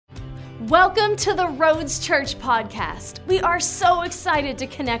Welcome to the Roads Church podcast. We are so excited to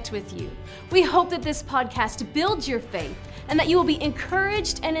connect with you. We hope that this podcast builds your faith and that you will be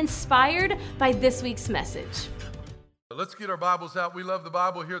encouraged and inspired by this week's message. Let's get our Bibles out. We love the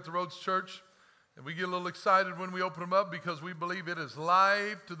Bible here at the Roads Church, and we get a little excited when we open them up because we believe it is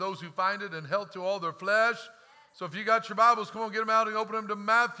life to those who find it and health to all their flesh. So if you got your Bibles, come on, get them out and open them to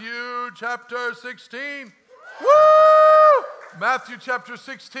Matthew chapter 16. Woo! Matthew chapter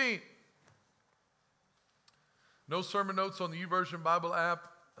 16. No sermon notes on the YouVersion Bible app,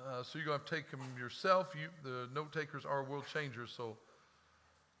 so you're going to have to take them yourself. The note takers are world changers, so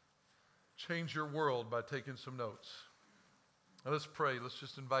change your world by taking some notes. Now let's pray. Let's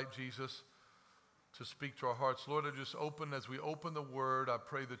just invite Jesus to speak to our hearts. Lord, as we open the Word, I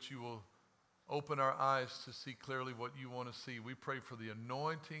pray that you will open our eyes to see clearly what you want to see. We pray for the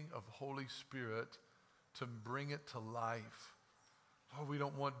anointing of Holy Spirit to bring it to life. Lord, we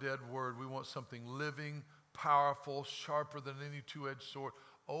don't want dead word. We want something living, powerful, sharper than any two-edged sword.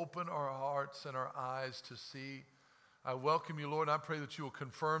 Open our hearts and our eyes to see. I welcome you, Lord, and I pray that you will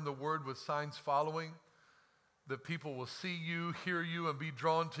confirm the word with signs following, that people will see you, hear you, and be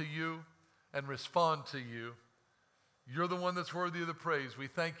drawn to you and respond to you. You're the one that's worthy of the praise. We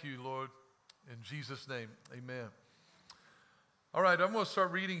thank you, Lord, in Jesus' name, amen. All right, I'm going to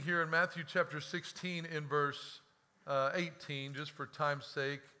start reading here in Matthew chapter 16 in verse 18, just for time's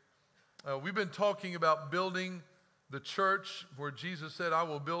sake. We've been talking about building the church, where Jesus said, I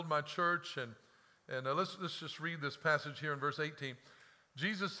will build my church. And let's just read this passage here in verse 18.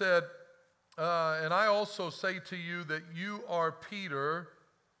 Jesus said, and I also say to you that you are Peter,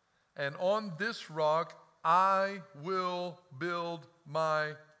 and on this rock I will build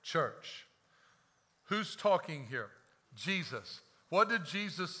my church. Who's talking here? Jesus. What did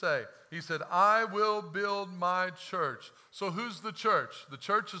Jesus say? He said, I will build my church. So who's the church? The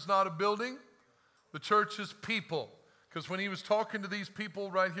church is not a building. The church is people. Because when he was talking to these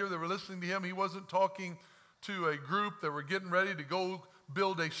people right here that were listening to him, he wasn't talking to a group that were getting ready to go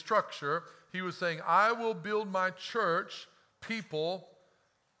build a structure. He was saying, I will build my church, people,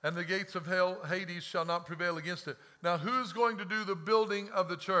 and the gates of hell, Hades, shall not prevail against it. Now, who's going to do the building of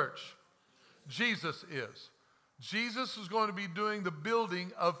the church? Jesus is. Jesus is going to be doing the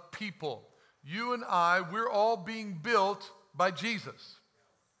building of people. You and I, we're all being built by Jesus.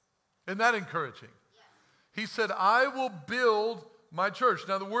 Isn't that encouraging? He said, I will build my church.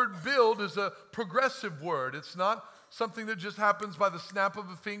 Now, the word build is a progressive word. It's not something that just happens by the snap of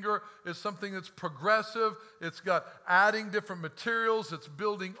a finger. It's something that's progressive. It's got adding different materials. It's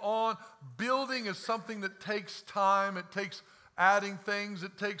building on. Building is something that takes time. It takes adding things.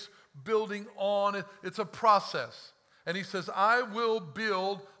 It takes building on. It's a process. And he says, I will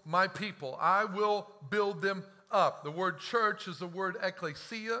build my people. I will build them up. The word church is the word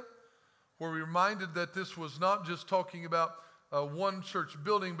ecclesia. We're reminded that this was not just talking about one church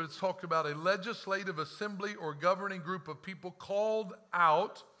building, but it's talking about a legislative assembly or governing group of people called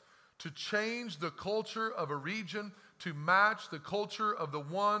out to change the culture of a region to match the culture of the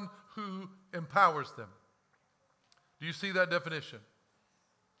one who empowers them. Do you see that definition?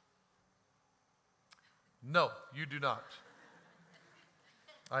 No, you do not.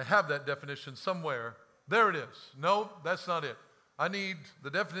 I have that definition somewhere. There it is. No, that's not it. I need the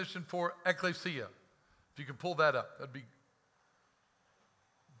definition for ecclesia. If you can pull that up, that'd be...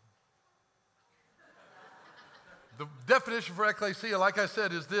 The definition for ecclesia, like I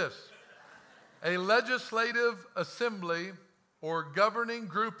said, is this: a legislative assembly or governing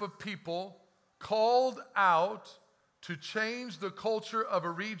group of people called out to change the culture of a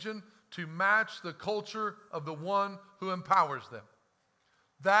region to match the culture of the one who empowers them.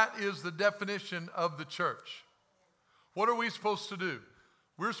 That is the definition of the church. What are we supposed to do?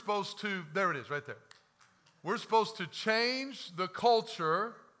 We're supposed to, there it is, right there. We're supposed to change the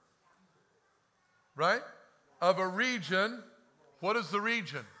culture, right, of a region. What is the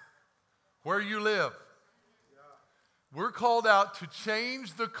region? Where you live. We're called out to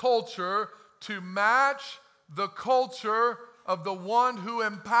change the culture to match the culture of the one who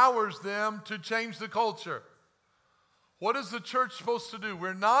empowers them to change the culture. What is the church supposed to do?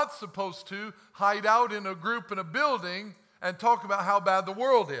 We're not supposed to hide out in a group in a building and talk about how bad the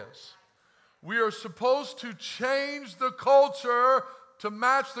world is. We are supposed to change the culture to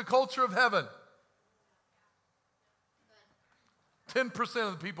match the culture of heaven. 10%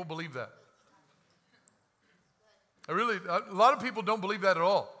 of the people believe that. A lot of people don't believe that at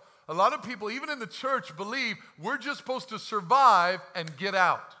all. A lot of people, even in the church, believe we're just supposed to survive and get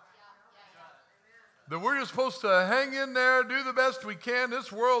out. That we're just supposed to hang in there, do the best we can.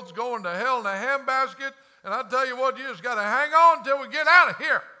 This world's going to hell in a handbasket. And I tell you what, you just got to hang on until we get out of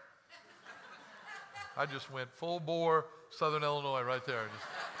here. I just went full bore Southern Illinois right there.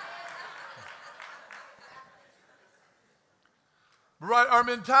 Right, our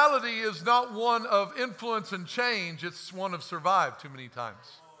mentality is not one of influence and change, it's one of survive too many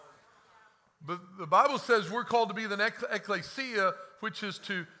times. But the Bible says we're called to be the ecclesia, which is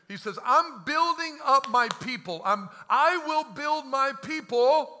to, he says, I'm building up my people. I will build my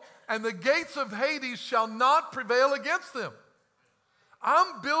people, and the gates of Hades shall not prevail against them.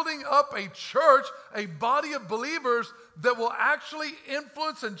 I'm building up a church, a body of believers that will actually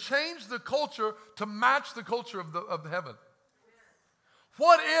influence and change the culture to match the culture of heaven.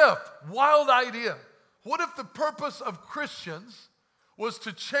 What if, wild idea, what if the purpose of Christians was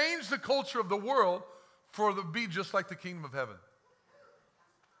to change the culture of the world for to be just like the kingdom of heaven?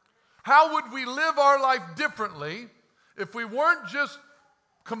 How would we live our life differently if we weren't just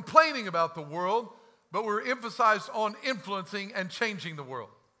complaining about the world, but we're emphasized on influencing and changing the world?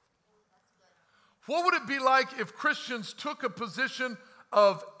 What would it be like if Christians took a position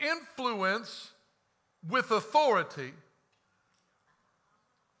of influence with authority,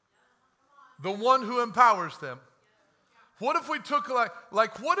 the one who empowers them? What if we took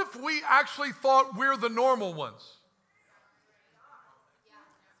what if we actually thought we're the normal ones?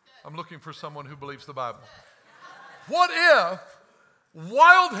 I'm looking for someone who believes the Bible. What if,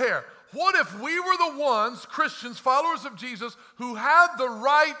 wild hair, what if we were the ones, Christians, followers of Jesus, who had the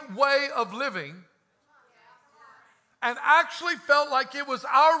right way of living and actually felt like it was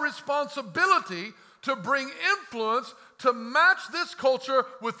our responsibility to bring influence to match this culture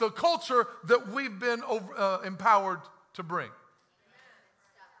with the culture that we've been empowered to bring?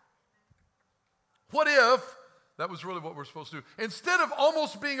 What if that was really what we're supposed to do? Instead of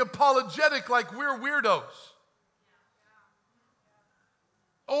almost being apologetic like we're weirdos.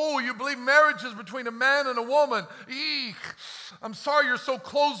 Oh, you believe marriage is between a man and a woman. Eek, I'm sorry you're so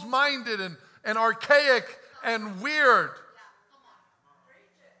closed-minded and archaic and weird.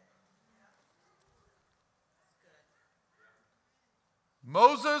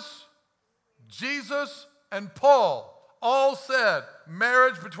 Moses, Jesus, and Paul all said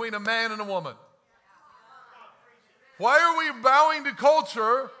marriage between a man and a woman. Why are we bowing to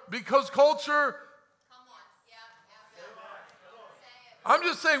culture? Because culture... I'm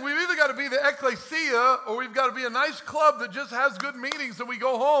just saying we've either got to be the ecclesia or we've got to be a nice club that just has good meetings and we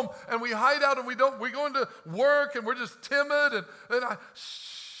go home and we hide out and we go into work and we're just timid and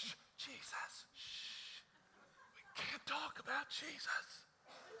shh, Jesus, shh. We can't talk about Jesus.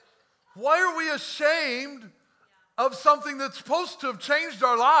 Why are we ashamed of something that's supposed to have changed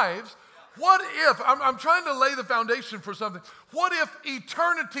our lives? What if, I'm trying to lay the foundation for something. What if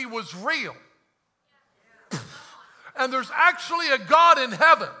eternity was real? And there's actually a God in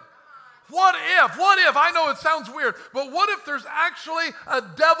heaven. What if, I know it sounds weird, but what if there's actually a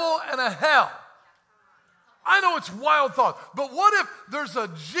devil and a hell? I know it's wild thought, but what if there's a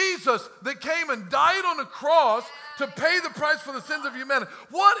Jesus that came and died on a cross to pay the price for the sins of humanity?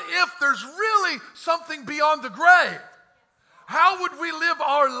 What if there's really something beyond the grave? How would we live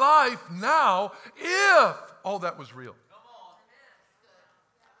our life now if all that was real?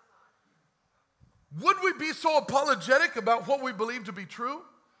 Would we be so apologetic about what we believe to be true?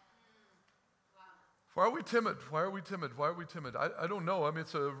 Why are we timid? Why are we timid? Why are we timid? I don't know. I mean,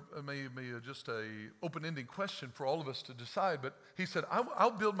 it's just a open-ending question for all of us to decide. But he said,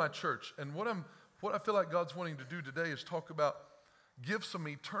 I'll build my church. And what I feel like God's wanting to do today is talk about, give some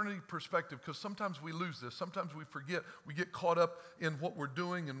eternity perspective, because sometimes we lose this. Sometimes we forget. We get caught up in what we're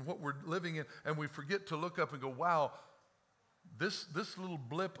doing and what we're living in, and we forget to look up and go, wow, this little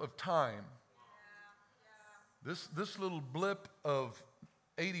blip of time, this little blip of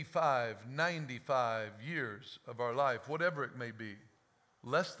 85, 95 years of our life, whatever it may be,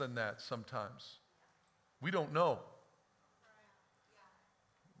 less than that sometimes. We don't know.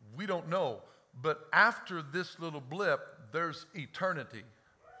 We don't know. But after this little blip, there's eternity.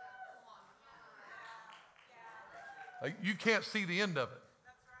 Like, you can't see the end of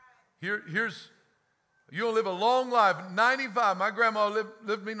it. Here's, you'll live a long life, 95. My grandma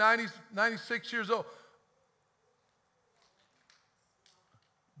lived me 96 years old.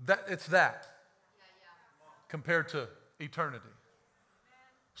 It's that compared to eternity.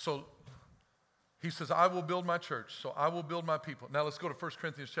 So he says, I will build my church, so I will build my people. Now let's go to 1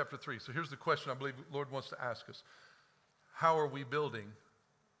 Corinthians chapter 3. So here's the question I believe the Lord wants to ask us. How are we building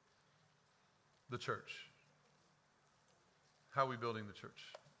the church? How are we building the church?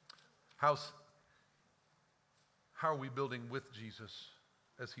 How are we building with Jesus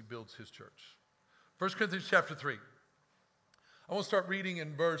as he builds his church? 1 Corinthians chapter 3. I want to start reading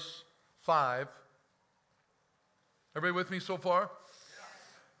in verse 5. Everybody with me so far?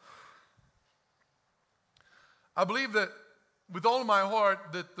 I believe that with all of my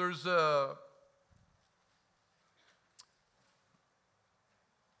heart that there's a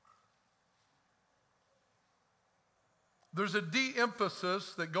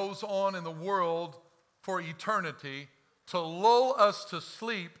de-emphasis that goes on in the world for eternity to lull us to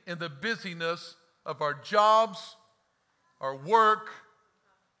sleep in the busyness of our jobs, our work,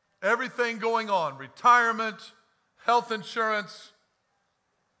 everything going on, retirement, health insurance,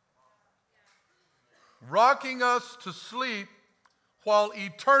 rocking us to sleep while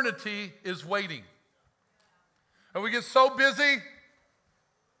eternity is waiting. And we get so busy.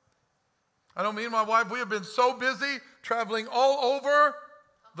 I know me and my wife, we have been so busy traveling all over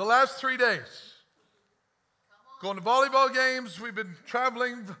the last 3 days. Going to volleyball games, we've been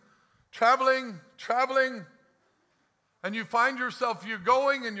traveling. And you find yourself, you're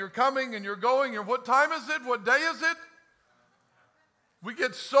going and you're coming and you're going, and what time is it? What day is it? We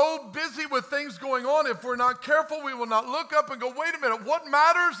get so busy with things going on, if we're not careful, we will not look up and go, wait a minute, what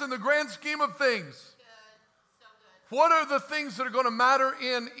matters in the grand scheme of things? Good. So good. What are the things that are going to matter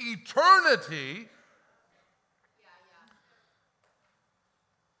in eternity?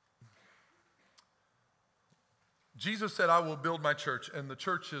 Jesus said, I will build my church, and the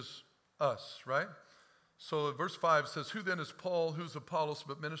church is us, right? So verse 5 says, who then is Paul, who's Apollos,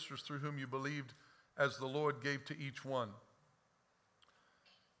 but ministers through whom you believed, as the Lord gave to each one?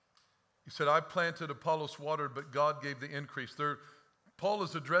 He said, I planted, Apollos watered, but God gave the increase. Paul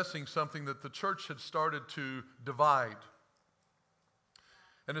is addressing something that the church had started to divide.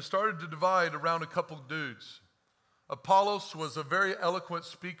 And it started to divide around a couple of dudes. Apollos was a very eloquent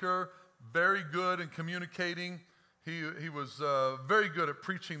speaker, very good in communicating. He was very good at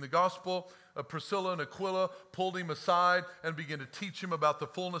preaching the gospel. Priscilla and Aquila pulled him aside and began to teach him about the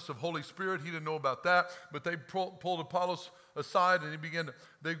fullness of Holy Spirit. He didn't know about that, but they pulled Apollos aside, and they began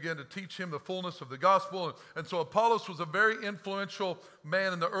to teach him the fullness of the gospel. And so Apollos was a very influential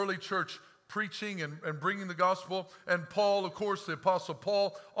man in the early church, preaching and bringing the gospel. And Paul, of course, the Apostle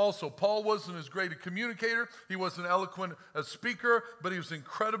Paul, also. Paul wasn't as great a communicator. He wasn't eloquent a speaker, but he was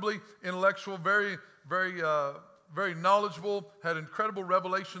incredibly intellectual, very knowledgeable, had incredible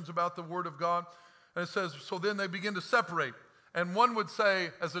revelations about the Word of God. And it says, so then they begin to separate. And one would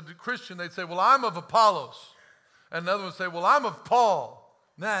say, as a Christian, they'd say, well, I'm of Apollos. And another would say, well, I'm of Paul.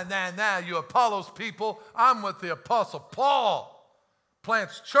 Nah, you Apollos people. I'm with the Apostle Paul.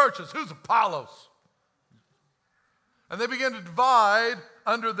 Plants churches. Who's Apollos? And they begin to divide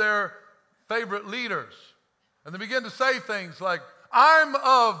under their favorite leaders. And they begin to say things like, I'm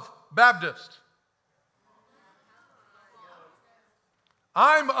of Baptist.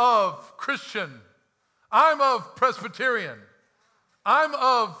 I'm of Christian. I'm of Presbyterian. I'm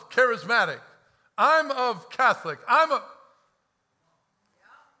of Charismatic. I'm of Catholic.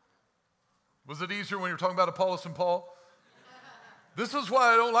 Was it easier when you were talking about Apollos and Paul? This is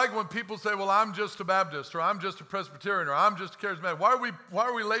why I don't like when people say, well, I'm just a Baptist, or I'm just a Presbyterian, or I'm just a Charismatic. Why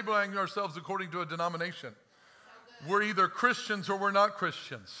are we labeling ourselves according to a denomination? We're either Christians or we're not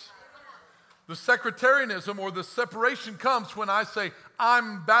Christians. The sectarianism or the separation comes when I say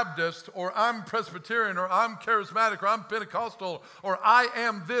I'm Baptist, or I'm Presbyterian, or I'm Charismatic, or I'm Pentecostal, or I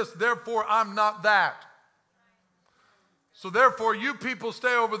am this, therefore I'm not that. So therefore you people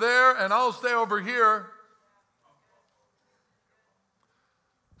stay over there and I'll stay over here.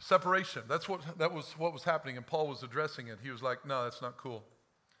 Separation. That was what was happening, and Paul was addressing it. He was like, no, that's not cool.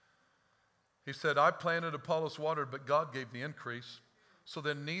 He said, I planted, Apollos watered, but God gave the increase. So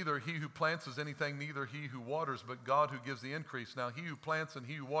then neither he who plants is anything, neither he who waters, but God who gives the increase. Now he who plants and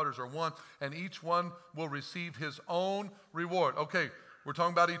he who waters are one, and each one will receive his own reward. Okay, we're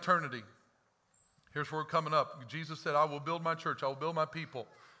talking about eternity. Here's where we're coming up. Jesus said, I will build my church. I will build my people.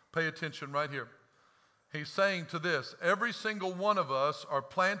 Pay attention right here. He's saying to this, every single one of us are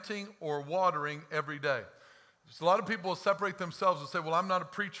planting or watering every day. A lot of people separate themselves and say, well, I'm not a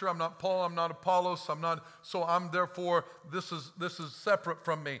preacher, I'm not Paul, I'm not Apollos, therefore, this is separate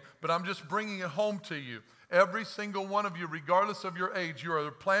from me. But I'm just bringing it home to you. Every single one of you, regardless of your age, you are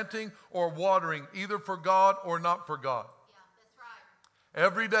either planting or watering, either for God or not for God. Yeah, that's right.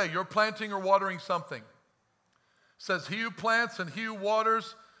 Every day, you're planting or watering something. It says, he who plants and he who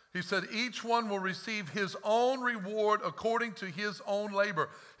waters, he said, each one will receive his own reward according to his own labor.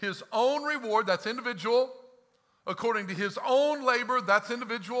 His own reward, that's individual. According to his own labor, that's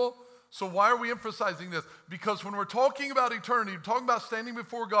individual. So why are we emphasizing this? Because when we're talking about eternity, we're talking about standing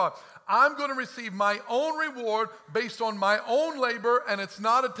before God, I'm going to receive my own reward based on my own labor, and it's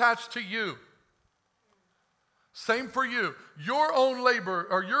not attached to you. Same for you. Your own labor,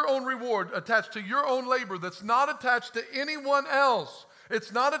 or your own reward attached to your own labor, that's not attached to anyone else.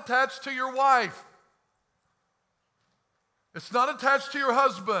 It's not attached to your wife. It's not attached to your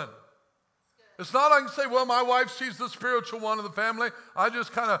husband. It's not I can say, well, my wife, she's the spiritual one of the family. I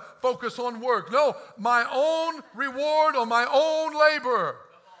just kind of focus on work. No, my own reward on my own labor.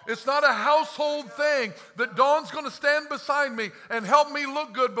 It's not a household thing that Dawn's going to stand beside me and help me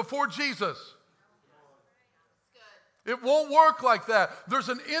look good before Jesus. It won't work like that. There's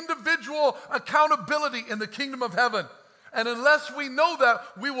an individual accountability in the kingdom of heaven. And unless we know that,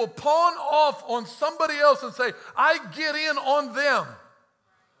 we will pawn off on somebody else and say, I get in on them.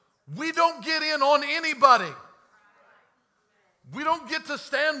 We don't get in on anybody. We don't get to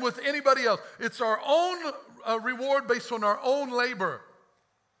stand with anybody else. It's our own reward based on our own labor.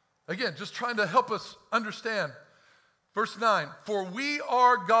 Again, just trying to help us understand. Verse 9, for we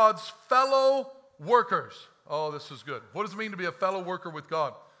are God's fellow workers. Oh, this is good. What does it mean to be a fellow worker with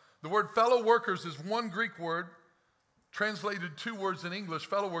God? The word fellow workers is one Greek word, translated 2 words in English,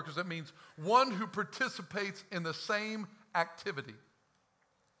 fellow workers. That means one who participates in the same activity.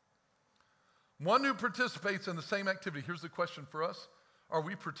 One who participates in the same activity. Here's the question for us. Are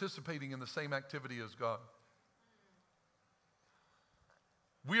we participating in the same activity as God?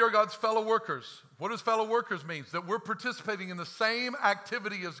 We are God's fellow workers. What does fellow workers mean? That we're participating in the same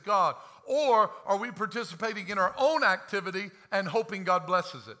activity as God. Or are we participating in our own activity and hoping God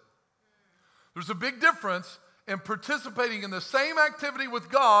blesses it? There's a big difference in participating in the same activity with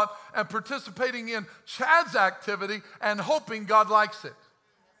God and participating in Chad's activity and hoping God likes it.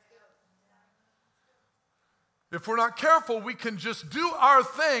 If we're not careful, we can just do our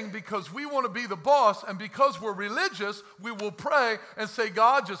thing because we want to be the boss, and because we're religious, we will pray and say,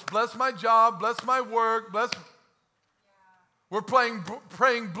 God, just bless my job, bless my work, bless. We're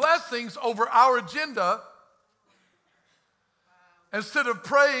praying blessings over our agenda instead of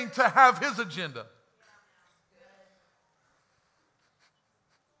praying to have His agenda.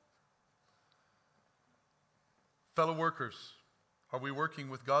 Fellow workers, are we working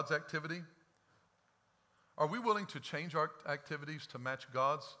with God's activity? Are we willing to change our activities to match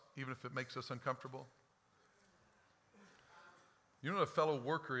God's, even if it makes us uncomfortable? You know what a fellow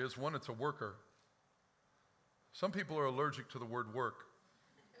worker is? One, it's a worker. Some people are allergic to the word work.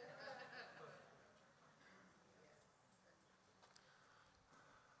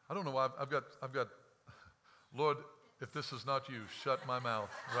 I don't know why I've got, Lord, if this is not you, shut my mouth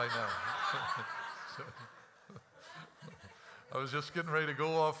right now. I was just getting ready to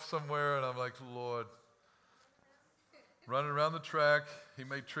go off somewhere, and I'm like, Lord. Running around the track, he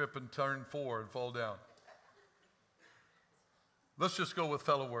may trip and turn 4 and fall down. Let's just go with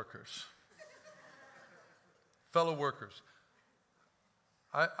fellow workers. Fellow workers.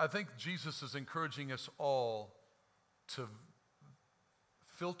 I think Jesus is encouraging us all to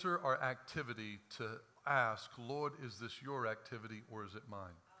filter our activity to ask, Lord, is this your activity or is it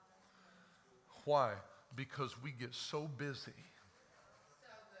mine? Why? Because we get so busy.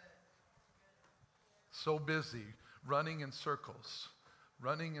 So busy. Running in circles.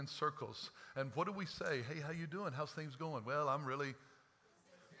 And what do we say? Hey, how you doing? How's things going? Well, I'm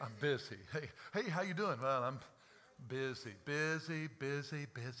busy. Hey, how you doing? Well, I'm busy.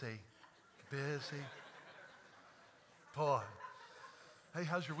 Boy. Hey,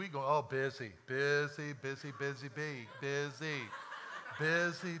 how's your week going? Oh, busy. We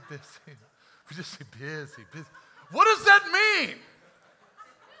just say busy. What does that mean?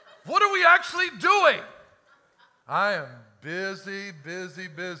 What are we actually doing? I am busy.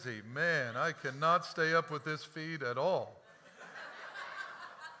 Man, I cannot stay up with this feed at all.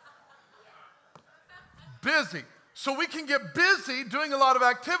 Busy. So we can get busy doing a lot of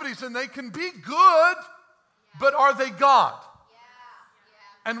activities, and they can be good, but are they God?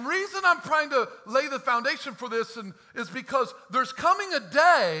 And reason I'm trying to lay the foundation for this is because there's coming a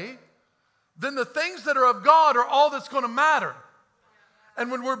day then the things that are of God are all that's going to matter. And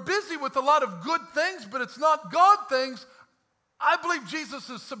when we're busy with a lot of good things, but it's not God things, I believe Jesus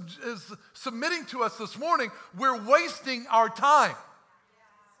is submitting to us this morning, we're wasting our time.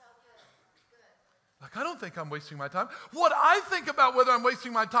 Like, I don't think I'm wasting my time. What I think about whether I'm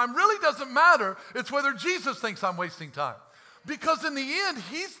wasting my time really doesn't matter. It's whether Jesus thinks I'm wasting time. Because in the end,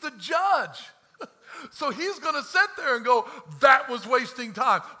 He's the judge. So He's going to sit there and go, that was wasting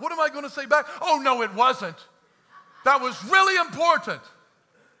time. What am I going to say back? Oh, no, it wasn't. That was really important.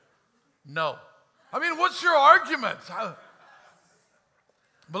 No. I mean, what's your argument?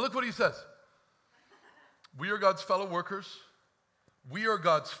 But look what He says. We are God's fellow workers. We are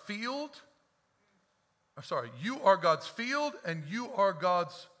God's field. You are God's field and you are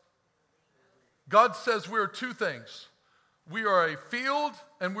God's. God says we are two things. We are a field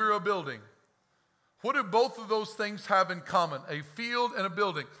and we're a building. What do both of those things have in common? A field and a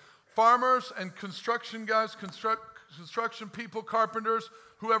building. Farmers and construction guys, construction people, carpenters,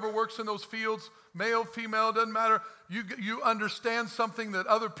 whoever works in those fields, male, female, doesn't matter. You understand something that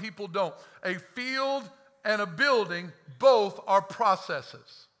other people don't. A field and a building, both are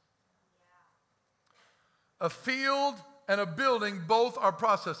processes. A field and a building, both are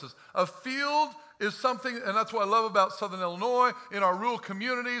processes. A field is something, and that's what I love about Southern Illinois, in our rural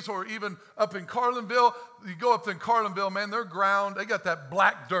communities, or even up in Carlinville. You go up in Carlinville, man, they got that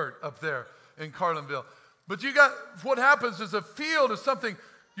black dirt up there in Carlinville. But what happens is a field is something,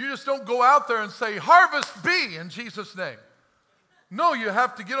 you just don't go out there and say, harvest be in Jesus' name. No, you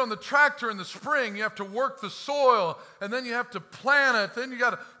have to get on the tractor in the spring, you have to work the soil, and then you have to plant it, then you got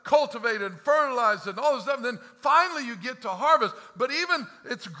to cultivate it and fertilize it and all this stuff, and then finally you get to harvest. But even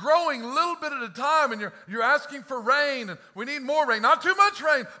it's growing a little bit at a time, and you're asking for rain, and we need more rain. Not too much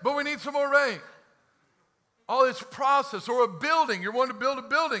rain, but we need some more rain. All this process, or a building, you're wanting to build a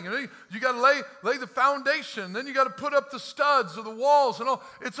building, and you got to lay the foundation, then you got to put up the studs or the walls and all.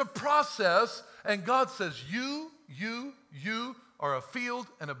 It's a process, and God says, you are a field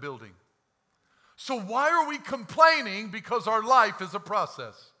and a building. So why are we complaining because our life is a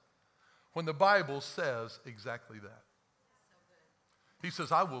process when the Bible says exactly that? He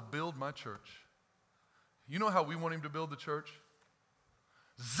says, I will build my church. You know how we want him to build the church?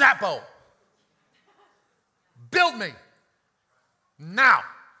 Zappo. Build me. Now.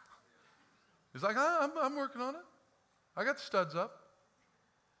 He's like, I'm working on it. I got the studs up.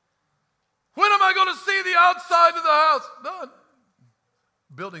 When am I going to see the outside of the house? No.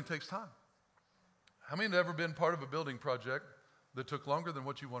 Building takes time. How many have ever been part of a building project that took longer than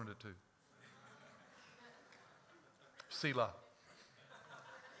what you wanted it to? Selah.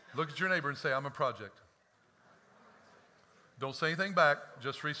 Look at your neighbor and say, I'm a project. Don't say anything back.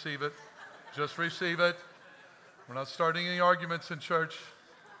 Just receive it. Just receive it. We're not starting any arguments in church.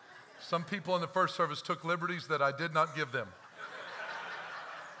 Some people in the first service took liberties that I did not give them.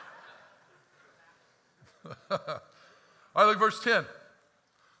 All right, look at verse 10.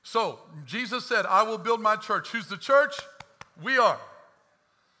 So, Jesus said, I will build my church. Who's the church? We are.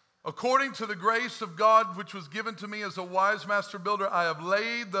 According to the grace of God, which was given to me as a wise master builder, I have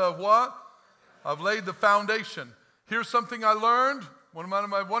laid the what? I've laid the foundation. Here's something I learned. One of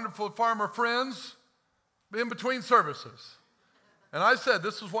my wonderful farmer friends, in between services. And I said,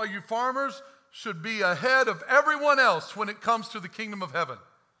 this is why you farmers should be ahead of everyone else when it comes to the kingdom of heaven.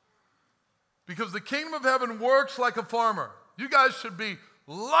 Because the kingdom of heaven works like a farmer. You guys should be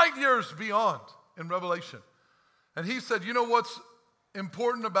light years beyond in Revelation. And he said, you know what's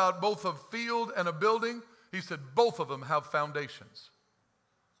important about both a field and a building? He said, both of them have foundations.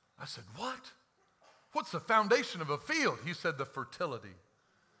 I said, what? What's the foundation of a field? He said, the fertility.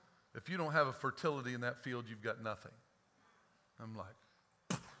 If you don't have a fertility in that field, you've got nothing. I'm like,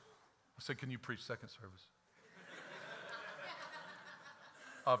 I said, can you preach second service?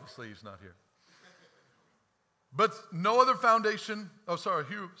 Obviously, he's not here. But no other foundation,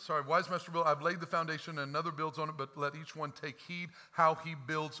 wise master builder, I've laid the foundation and another builds on it, but let each one take heed how he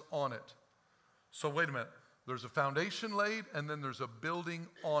builds on it. So wait a minute. There's a foundation laid and then there's a building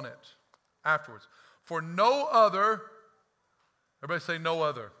on it afterwards. For no other, everybody say no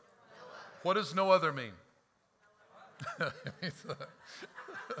other. No other. What does no other mean?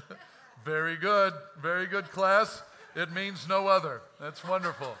 Very good class. It means no other. That's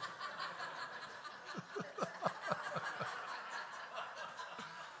wonderful.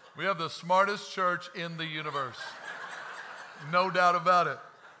 We have the smartest church in the universe. No doubt about it.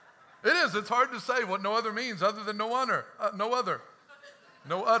 It is. It's hard to say what no other means other than no honor. No other.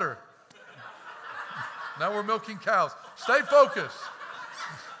 No udder. Now we're milking cows. Stay focused.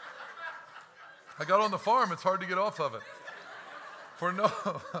 I got on the farm. It's hard to get off of it. For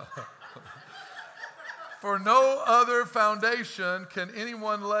no other foundation can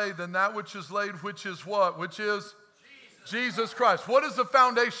anyone lay than that which is laid, which is what? Which is Jesus Christ. What is the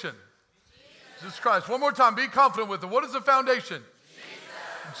foundation? Jesus Christ. One more time. Be confident with it. What is the foundation?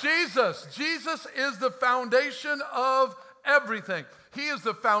 Jesus. Jesus is the foundation of everything. He is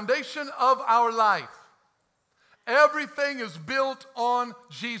the foundation of our life. Everything is built on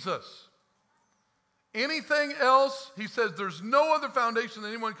Jesus. Anything else, he says, there's no other foundation that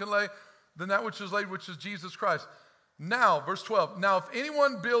anyone can lay than that which is laid, which is Jesus Christ. Now, verse 12. Now, if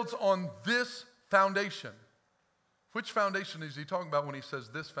anyone builds on this foundation, which foundation is he talking about when he says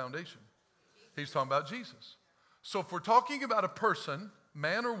this foundation? He's talking about Jesus. So if we're talking about a person,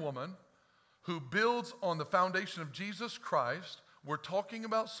 man or woman, who builds on the foundation of Jesus Christ, we're talking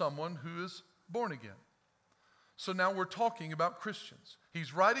about someone who is born again. So now we're talking about Christians.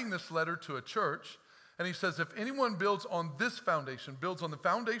 He's writing this letter to a church, and he says, if anyone builds on this foundation, builds on the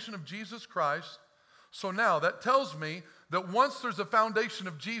foundation of Jesus Christ, So now that tells me that once there's a foundation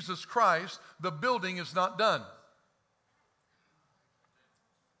of Jesus Christ, the building is not done.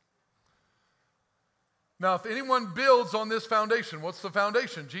 Now, if anyone builds on this foundation, what's the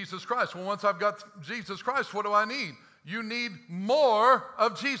foundation? Jesus Christ. Well, once I've got Jesus Christ, what do I need? You need more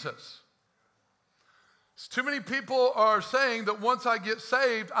of Jesus. Too many people are saying that once I get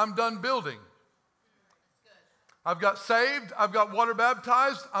saved, I'm done building. I've got saved, I've got water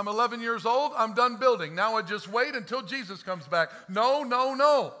baptized, I'm 11 years old, I'm done building. Now I just wait until Jesus comes back. No.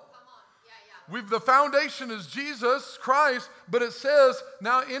 The foundation is Jesus Christ, but it says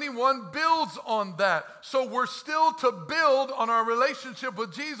now anyone builds on that. So we're still to build on our relationship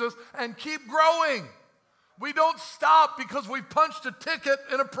with Jesus and keep growing. We don't stop because we punched a ticket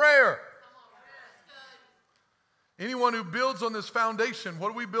in a prayer. Anyone who builds on this foundation, what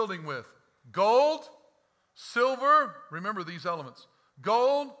are we building with? Gold, silver, remember these elements.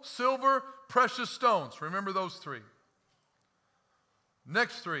 Gold, silver, precious stones. Remember those three.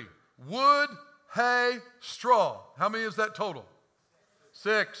 Next three. Wood, hay, straw. How many is that total?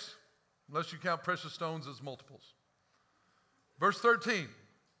 6. Unless you count precious stones as multiples. Verse 13.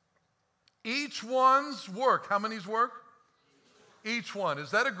 Each one's work. How many's work? Each one.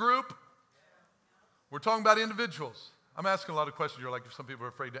 Is that a group? We're talking about individuals. I'm asking a lot of questions. You're like, some people are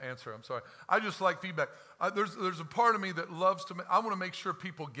afraid to answer. I'm sorry. I just like feedback. There's a part of me that loves to, I want to make sure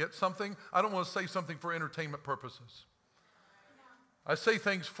people get something. I don't want to say something for entertainment purposes. I say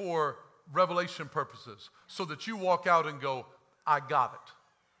things for revelation purposes so that you walk out and go, I got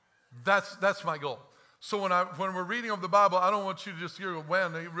it. That's my goal. So when we're reading of the Bible, I don't want you to just hear,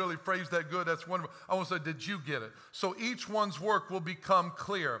 when they really phrased that good, that's wonderful. I want to say, did you get it? So each one's work will become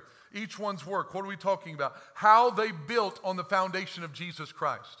clear. Each one's work, what are we talking about? How they built on the foundation of Jesus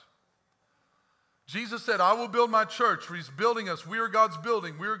Christ. Jesus said, I will build my church. He's building us. We are God's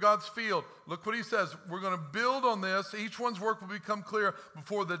building. We are God's field. Look what he says. We're going to build on this. Each one's work will become clear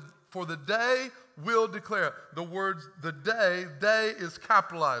for the day will declare. The words, the day is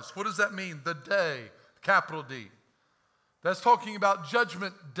capitalized. What does that mean? The day, capital D. That's talking about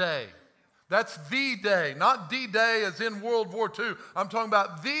Judgment Day. That's the day, not D-Day as in World War II. I'm talking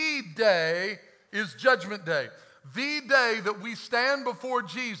about the day is Judgment Day. The day that we stand before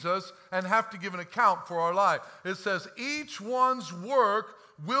Jesus and have to give an account for our life. It says each one's work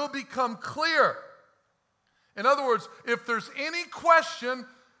will become clear. In other words, if there's any question,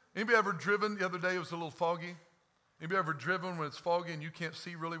 anybody ever driven the other day, it was a little foggy? Anybody ever driven when it's foggy and you can't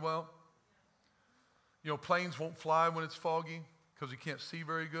see really well? You know, planes won't fly when it's foggy because you can't see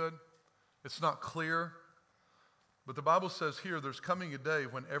very good. It's not clear. But the Bible says here there's coming a day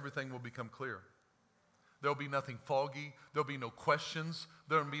when everything will become clear. There'll be nothing foggy. There'll be no questions.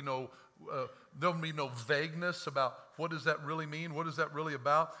 There'll be no vagueness about what does that really mean? What is that really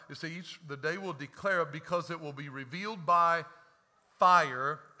about? You see, the day will declare it because it will be revealed by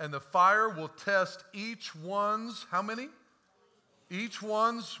fire, and the fire will test each one's, how many? Each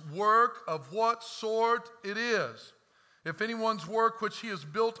one's work of what sort it is. If anyone's work which he has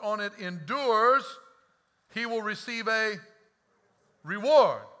built on it endures, he will receive a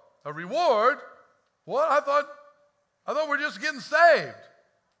reward. A reward? What? I thought we're just getting saved.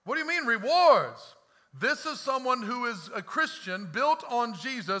 What do you mean rewards? This is someone who is a Christian, built on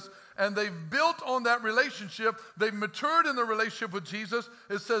Jesus, and they've built on that relationship. They've matured in the relationship with Jesus.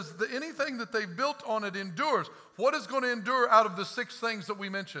 It says that anything that they've built on it endures. What is going to endure out of the 6 things that we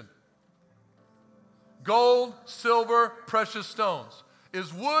mentioned? Gold, silver, precious stones.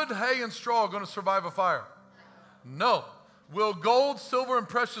 Is wood, hay, and straw going to survive a fire? No. Will gold, silver, and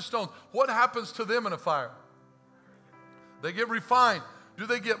precious stones, what happens to them in a fire? They get refined. Do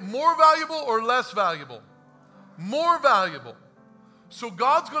they get more valuable or less valuable? More valuable. So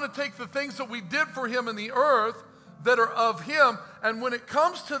God's going to take the things that we did for him in the earth that are of him, and when it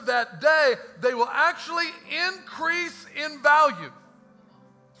comes to that day, they will actually increase in value.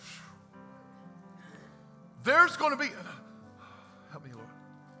 There's going to be, help me, Lord.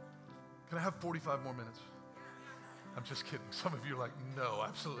 Can I have 45 more minutes? I'm just kidding. Some of you are like, no,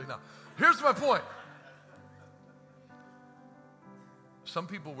 absolutely not. Here's my point. Some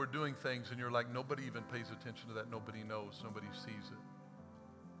people were doing things and you're like, nobody even pays attention to that. Nobody knows. Nobody sees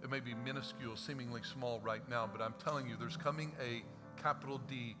it. It may be minuscule, seemingly small right now, but I'm telling you, there's coming a capital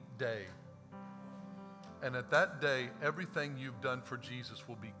D day. And at that day, everything you've done for Jesus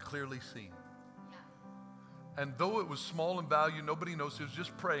will be clearly seen. And though it was small in value, nobody knows. It was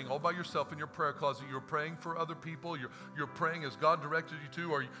just praying all by yourself in your prayer closet. You're praying for other people. You're praying as God directed you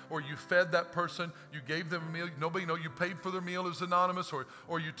to, or you fed that person. You gave them a meal. Nobody knows. You paid for their meal. It was anonymous,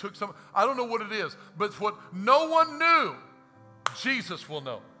 or you took some. I don't know what it is, but what no one knew, Jesus will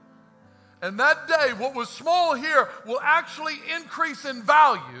know. And that day, what was small here will actually increase in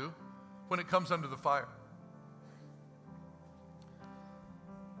value when it comes under the fire.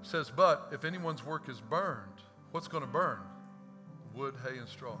 It says, but if anyone's work is burned, what's going to burn? Wood, hay, and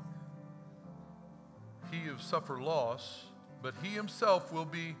straw. He who suffer loss, but he himself will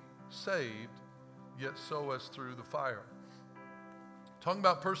be saved, yet so as through the fire. Talking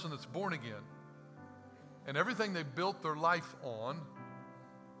about a person that's born again, and everything they built their life on.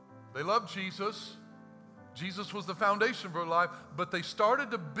 They loved Jesus. Jesus was the foundation of their life, but they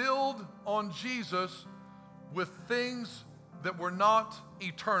started to build on Jesus with things that were not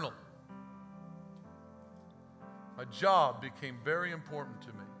eternal. My job became very important to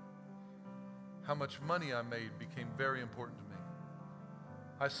me. How much money I made became very important to me.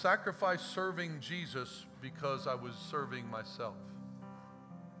 I sacrificed serving Jesus because I was serving myself.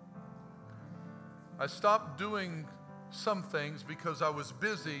 I stopped doing some things because I was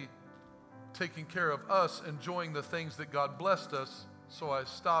busy taking care of us, enjoying the things that God blessed us, so I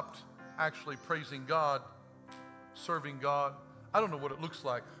stopped actually praising God, serving God. I don't know what it looks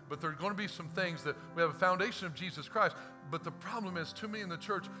like, but there are going to be some things that we have a foundation of Jesus Christ, but the problem is too many in the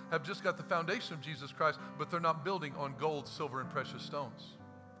church have just got the foundation of Jesus Christ, but they're not building on gold, silver, and precious stones.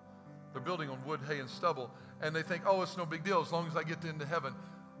 They're building on wood, hay, and stubble, and they think, oh, it's no big deal as long as I get into heaven.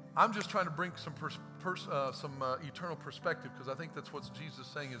 I'm just trying to bring some eternal perspective, because I think that's what Jesus is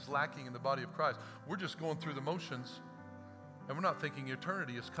saying is lacking in the body of Christ. We're just going through the motions, and we're not thinking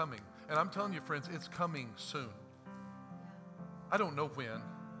eternity is coming. And I'm telling you, friends, it's coming soon. I don't know when,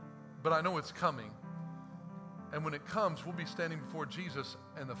 but I know it's coming. And when it comes, we'll be standing before Jesus,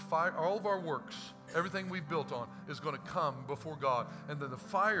 and the fire, all of our works, everything we've built on, is going to come before God. And then the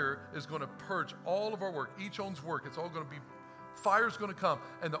fire is going to purge all of our work, each own's work. It's all going to be, fire's going to come.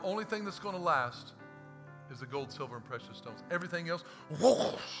 And the only thing that's going to last is the gold, silver, and precious stones. Everything else,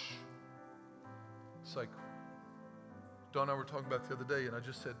 whoosh. It's like Don and I were talking about the other day, and I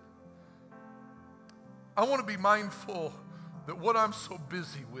just said, I want to be mindful that what I'm so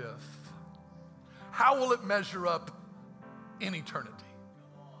busy with, how will it measure up in eternity?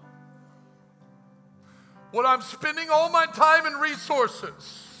 What I'm spending all my time and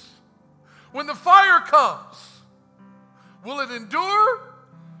resources, when the fire comes, will it endure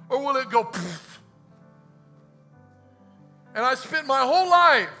or will it go poof? And I spent my whole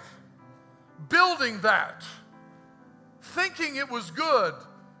life building that, thinking it was good,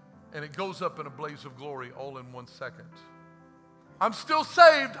 and it goes up in a blaze of glory all in 1 second. I'm still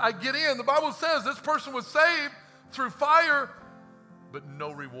saved. I get in. The Bible says this person was saved through fire, but no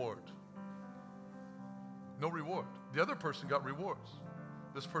reward. No reward. The other person got rewards.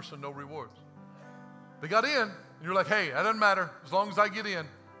 This person, no rewards. They got in, and you're like, hey, that doesn't matter. As long as I get in,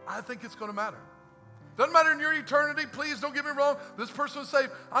 I think it's going to matter. Doesn't matter in your eternity. Please don't get me wrong. This person was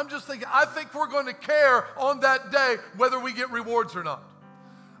saved. I'm just thinking, I think we're going to care on that day whether we get rewards or not.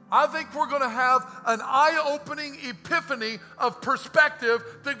 I think we're going to have an eye-opening epiphany of perspective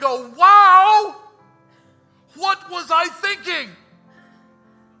to go, wow, what was I thinking?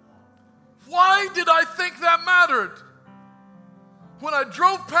 Why did I think that mattered? When I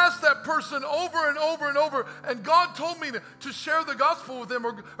drove past that person over and over and over, and God told me to share the gospel with them,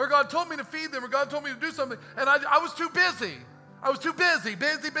 or God told me to feed them, or God told me to do something, and I was too busy. I was too busy.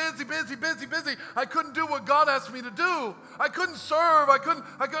 I couldn't do what God asked me to do. I couldn't serve.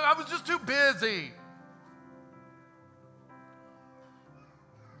 I was just too busy.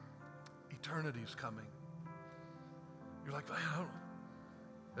 Eternity's coming. You're like,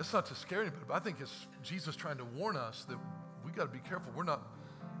 that's not to scare anybody, but I think it's Jesus trying to warn us that we got to be careful. We're not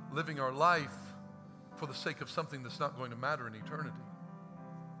living our life for the sake of something that's not going to matter in eternity.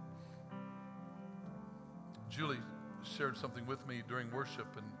 Julie shared something with me during worship,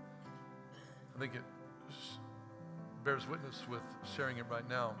 and I think it bears witness with sharing it right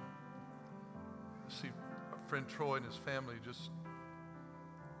now. I see our friend Troy and his family, his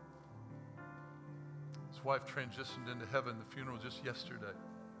wife transitioned into heaven. The funeral was just yesterday.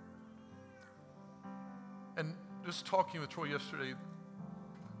 And just talking with Troy yesterday,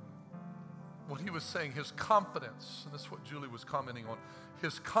 what he was saying, his confidence, and this is what Julie was commenting on,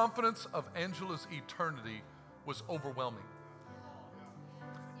 his confidence of Angela's eternity was overwhelming.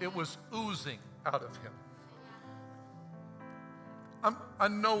 It was oozing out of him. I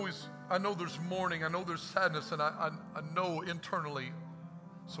know there's mourning, I know there's sadness, and I know internally,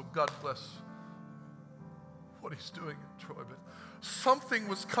 so God bless what he's doing in Troy, but something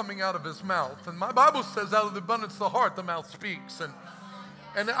was coming out of his mouth. And my Bible says out of the abundance of the heart, the mouth speaks. And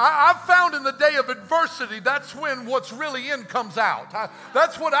And I've found in the day of adversity, that's when what's really in comes out.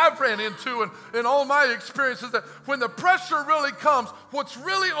 That's what I've ran into in all my experiences, that when the pressure really comes, what's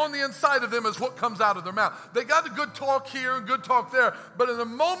really on the inside of them is what comes out of their mouth. They got the good talk here and good talk there, but in the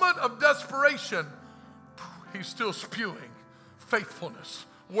moment of desperation, he's still spewing faithfulness,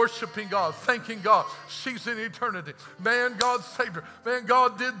 worshiping God, thanking God. She's in eternity. Man, God saved her. Man,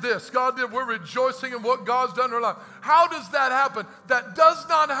 God did this. God did. We're rejoicing in what God's done in her life. How does that happen? That does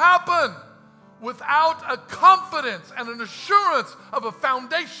not happen without a confidence and an assurance of a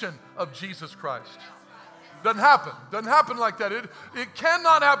foundation of Jesus Christ. Doesn't happen. Doesn't happen like that. It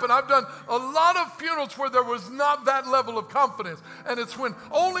cannot happen. I've done a lot of funerals where there was not that level of confidence. And it's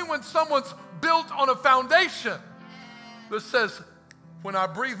only when someone's built on a foundation that says, when I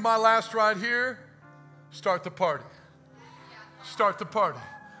breathe my last right here, start the party. Start the party.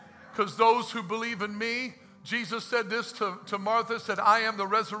 Because those who believe in me, Jesus said this to Martha, said, I am the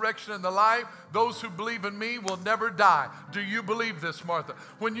resurrection and the life. Those who believe in me will never die. Do you believe this, Martha?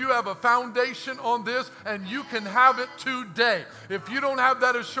 When you have a foundation on this, and you can have it today. If you don't have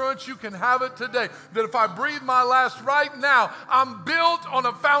that assurance, you can have it today. That if I breathe my last right now, I'm built on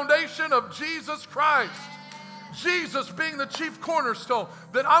a foundation of Jesus Christ. Jesus being the chief cornerstone,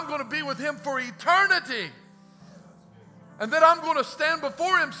 that I'm going to be with him for eternity. And that I'm going to stand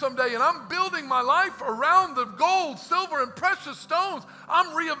before him someday, and I'm building my life around the gold, silver, and precious stones. I'm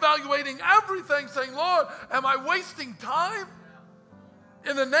reevaluating everything, saying, Lord, am I wasting time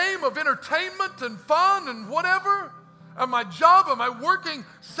in the name of entertainment and fun and whatever? At my job, am I working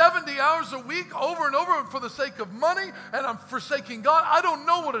 70 hours a week over and over for the sake of money, and I'm forsaking God? I don't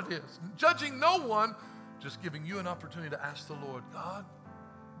know what it is. Judging no one, just giving you an opportunity to ask the Lord, God,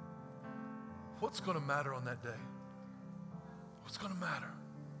 what's going to matter on that day? What's going to matter?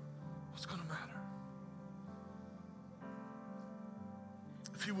 What's going to matter?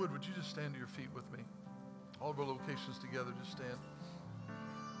 If you would you just stand to your feet with me? All of our locations together, just stand.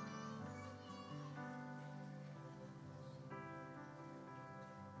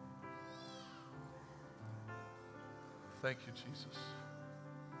 Thank you, Jesus.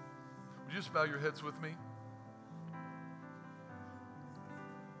 Would you just bow your heads with me?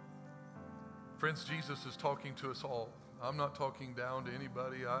 Friends, Jesus is talking to us all. I'm not talking down to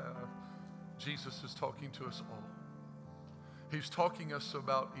anybody. Jesus is talking to us all. He's talking us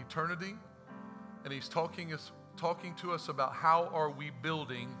about eternity, and he's talking to us about how are we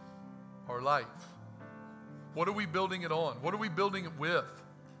building our life. What are we building it on? What are we building it with?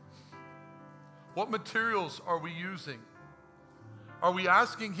 What materials are we using? Are we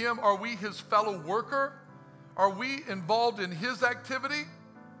asking him, are we his fellow worker? Are we involved in his activity?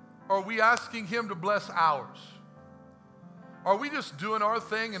 Or are we asking him to bless ours? Are we just doing our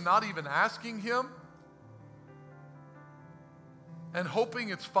thing and not even asking him? And hoping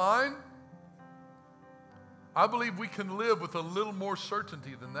it's fine? I believe we can live with a little more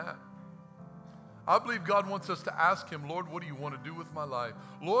certainty than that. I believe God wants us to ask him, Lord, what do you want to do with my life?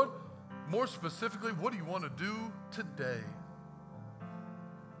 Lord, more specifically, what do you want to do today?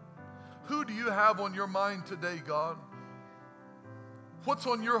 Who do you have on your mind today, God? What's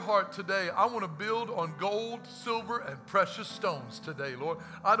on your heart today? I want to build on gold, silver, and precious stones today, Lord.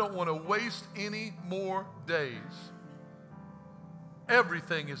 I don't want to waste any more days.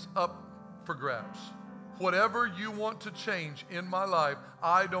 Everything is up for grabs. Whatever you want to change in my life,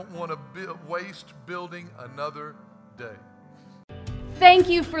 I don't want to waste building another day. Thank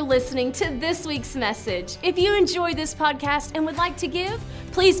you for listening to this week's message. If you enjoyed this podcast and would like to give,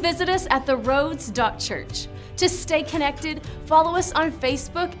 please visit us at theroads.church. To stay connected, follow us on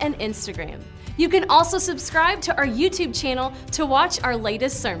Facebook and Instagram. You can also subscribe to our YouTube channel to watch our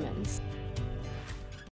latest sermons.